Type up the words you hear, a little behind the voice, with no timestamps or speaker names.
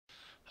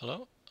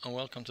Hello and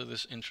welcome to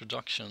this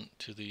introduction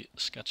to the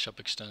Sketchup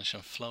extension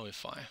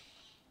Flowify.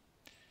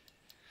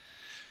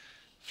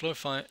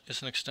 Flowify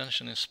is an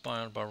extension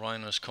inspired by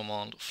Rhino's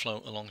command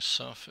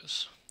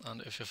FlowAlongSrf,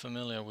 and if you're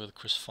familiar with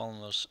Chris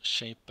Fulmer's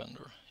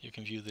Shapebender, you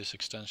can view this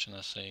extension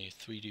as a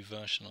 3D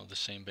version of the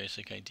same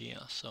basic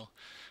idea. So,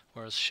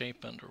 whereas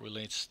Shapebender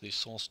relates the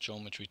source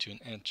geometry to an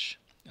edge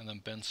and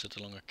then bends it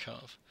along a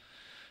curve,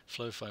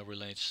 Flowify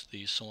relates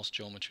the source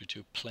geometry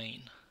to a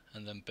plane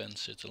and then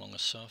bends it along a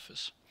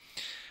surface.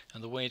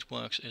 And the way it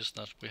works is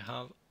that we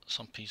have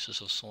some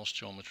pieces of source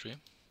geometry,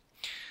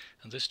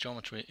 and this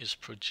geometry is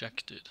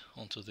projected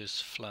onto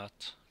this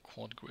flat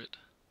quad grid,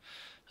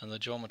 and the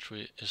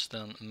geometry is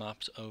then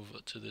mapped over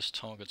to this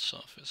target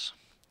surface.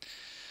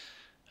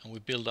 And we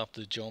build up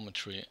the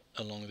geometry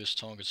along this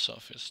target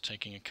surface,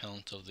 taking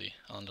account of the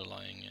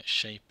underlying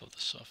shape of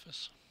the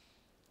surface.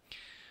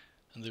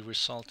 And the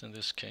result in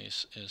this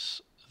case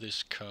is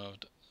this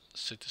curved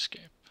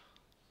cityscape.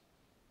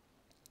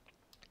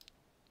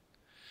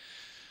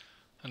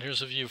 And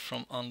here's a view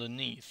from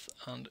underneath,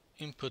 and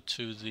input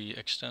to the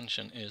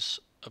extension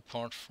is,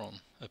 apart from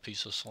a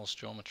piece of source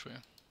geometry,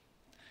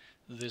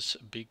 this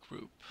big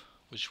group,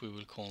 which we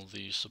will call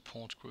the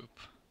support group.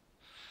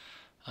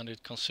 And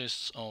it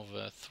consists of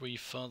three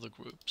further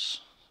groups.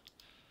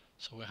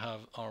 So we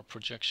have our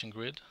projection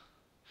grid,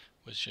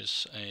 which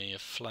is a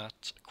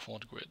flat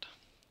quad grid,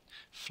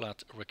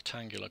 flat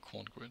rectangular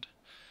quad grid.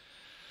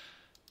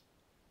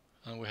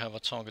 And we have a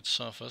target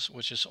surface,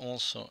 which is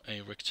also a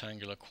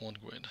rectangular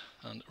quad grid,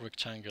 and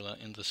rectangular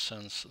in the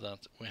sense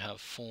that we have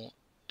four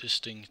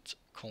distinct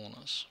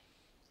corners.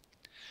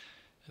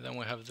 And then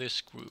we have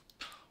this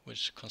group,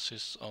 which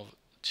consists of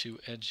two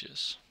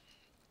edges.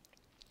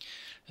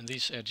 And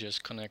these edges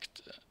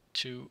connect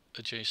two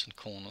adjacent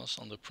corners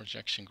on the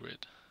projection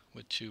grid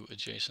with two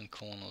adjacent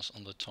corners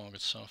on the target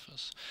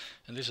surface.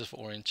 And this is for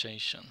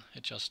orientation.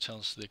 It just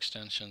tells the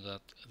extension that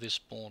this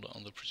border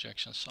on the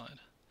projection side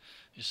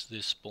is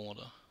this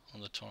border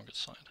on the target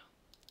side.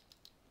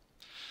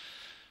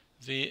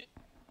 The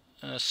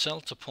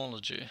cell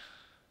topology,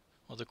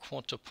 or the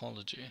quad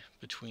topology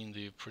between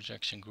the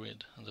projection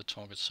grid and the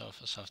target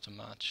surface have to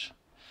match.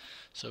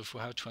 So if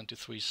we have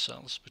 23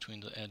 cells between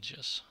the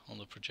edges on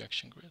the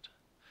projection grid,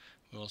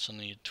 we also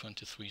need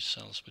 23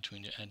 cells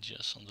between the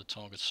edges on the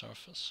target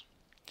surface.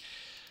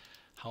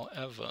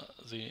 However,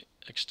 the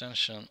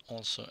extension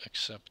also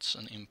accepts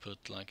an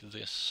input like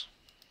this.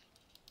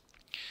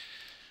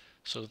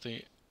 So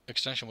the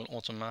extension will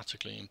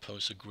automatically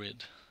impose a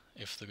grid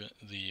if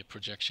the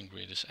projection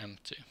grid is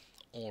empty,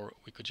 or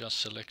we could just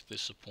select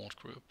this support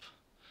group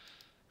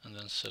and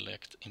then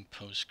select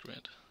impose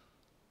grid,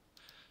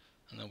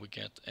 and then we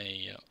get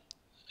a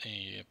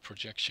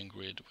projection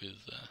grid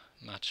with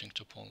matching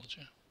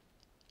topology.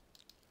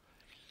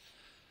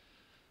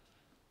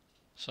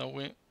 So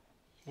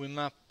we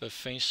map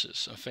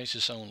faces and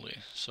faces only,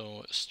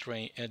 so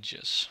stray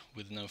edges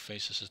with no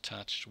faces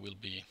attached will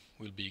be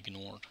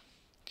ignored.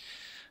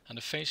 And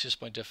the face is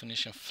by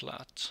definition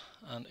flat,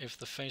 and if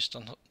the face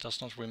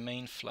does not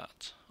remain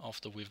flat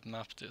after we've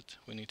mapped it,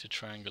 we need to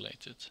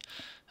triangulate it.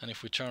 And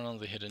if we turn on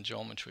the hidden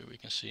geometry, we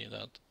can see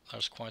that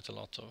there's quite a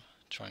lot of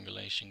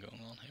triangulation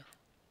going on here.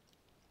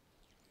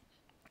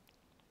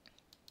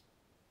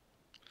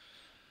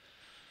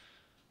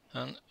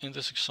 And in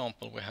this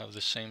example we have the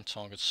same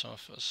target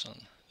surface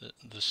and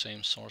the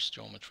same source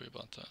geometry,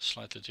 but a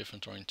slightly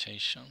different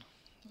orientation.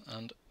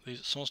 And the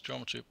source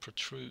geometry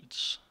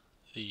protrudes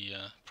the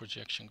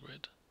projection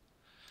grid,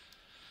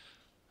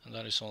 and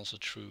that is also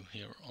true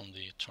here on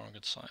the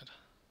target side.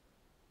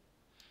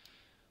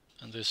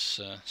 And this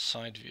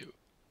side view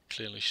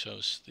clearly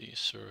shows the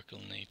spherical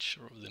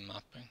nature of the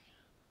mapping.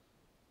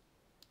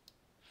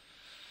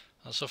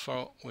 And so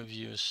far we've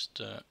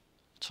used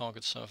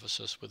target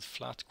surfaces with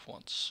flat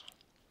quads,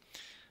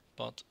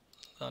 but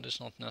that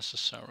is not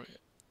necessary.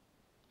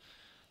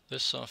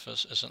 This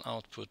surface is an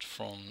output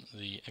from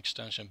the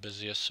extension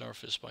Bezier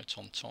surface by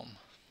TomTom.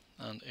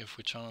 And if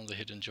we turn on the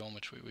hidden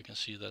geometry, we can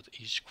see that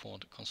each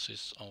quad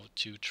consists of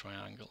two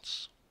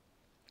triangles.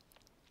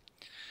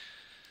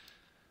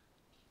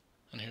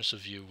 And here's a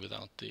view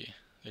without the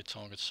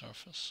target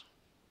surface.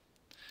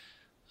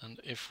 And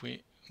if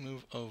we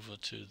move over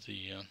to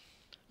the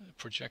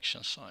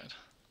projection side,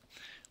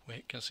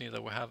 we can see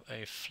that we have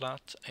a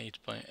flat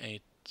 8x8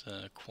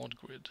 quad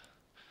grid.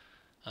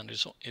 And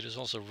it is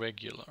also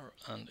regular,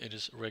 and it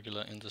is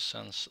regular in the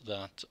sense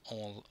that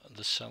all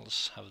the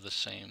cells have the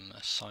same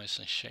size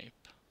and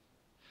shape.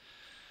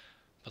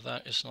 But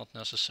that is not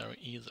necessary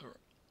either,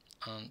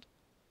 and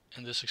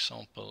in this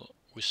example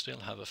we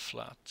still have a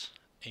flat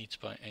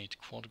 8x8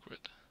 quad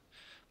grid,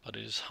 but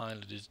it is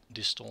highly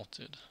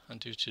distorted, and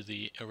due to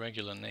the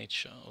irregular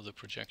nature of the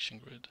projection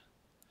grid,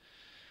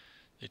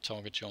 the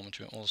target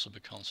geometry also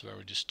becomes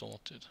very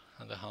distorted,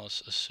 and the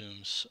house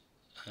assumes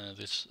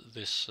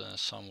this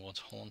somewhat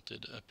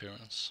haunted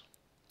appearance.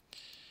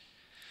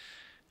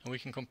 And we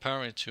can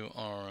compare it to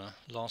our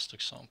last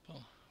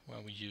example,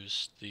 where we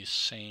used the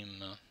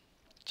same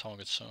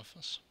target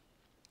surface,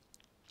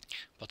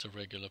 but a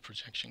regular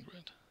projection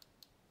grid.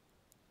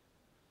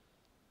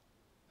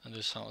 and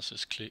this house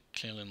is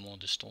clearly more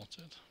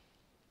distorted.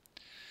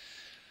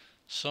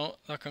 So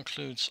that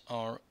concludes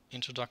our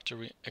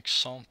introductory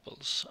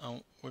examples,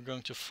 and we're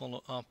going to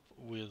follow up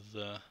with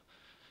a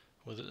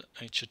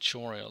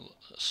tutorial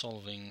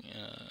solving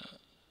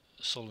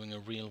a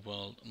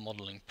real-world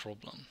modeling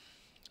problem.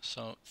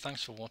 So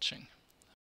thanks for watching.